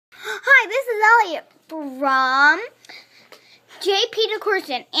Elliott from J.P.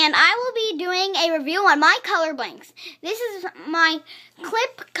 DeCourson, and I will be doing a review on my color blanks. This is my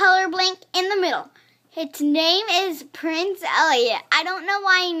clip color blank in the middle. Its name is Prince Elliott. I don't know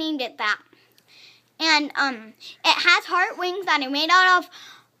why I named it that. And it has heart wings that I made out of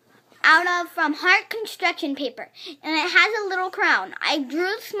from heart construction paper, and it has a little crown. I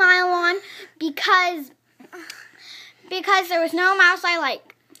drew the smile on because there was no mouse I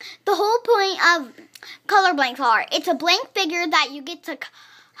like. The whole point of color blanks it's a blank figure that you get to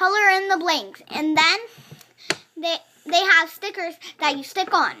color in the blanks, and then they have stickers that you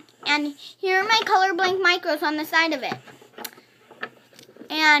stick on. And here are my color blank micros on the side of it.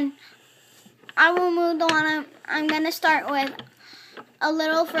 And I will move the one I'm going to start with a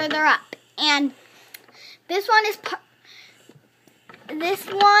little further up. And this one is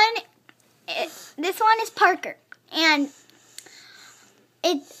Parker. And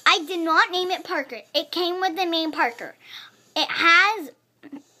I did not name it Parker. It came with the name Parker. It has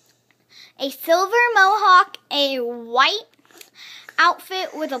a silver mohawk, a white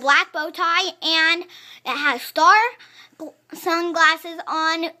outfit with a black bow tie, and it has star sunglasses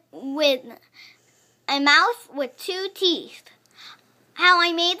on with a mouth with 2 teeth. How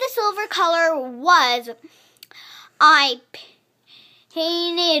I made the silver color was I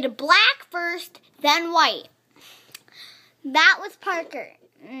painted black first, then white. That was Parker.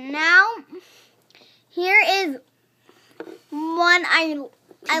 Now, here is one I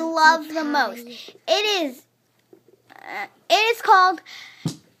love the most. It is called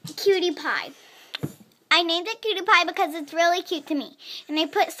Cutie Pie. I named it Cutie Pie because it's really cute to me. And I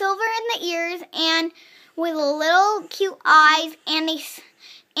put silver in the ears and with little cute eyes and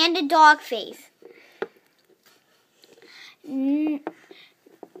a dog face. Now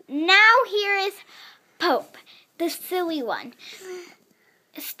here is Pope, the silly one.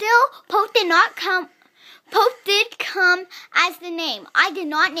 Still, Pope did come as the name. I did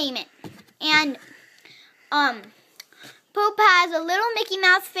not name it. And Pope has a little Mickey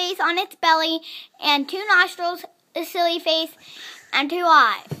Mouse face on its belly and 2 nostrils, a silly face, and 2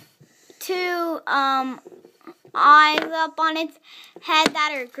 eyes. 2 eyes up on its head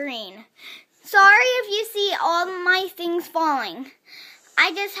that are green. Sorry if you see all my things falling.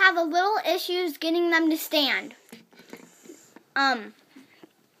 I just have a little issues getting them to stand.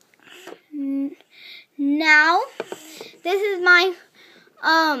 Now, this is my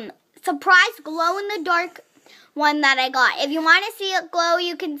surprise glow-in-the-dark one that I got. If you want to see it glow,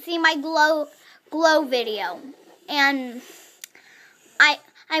 you can see my glow video. And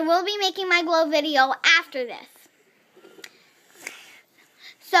I will be making my glow video after this.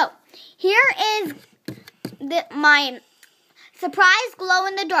 So, here is my surprise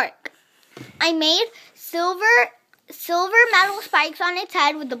glow-in-the-dark. I made silver metal spikes on its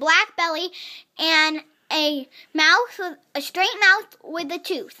head with the black belly and a straight mouth with a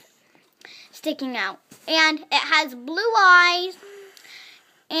tooth sticking out. And it has blue eyes,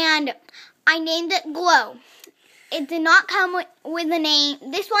 and I named it Glow. It did not come with a name.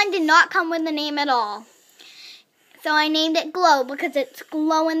 This one did not come with a name at all. So I named it Glow because it's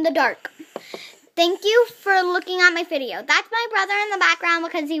glow in the dark. Thank you for looking at my video. That's my brother in the background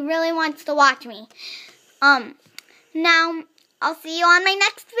because he really wants to watch me. Now, I'll see you on my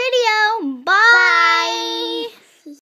next video. Bye! Bye.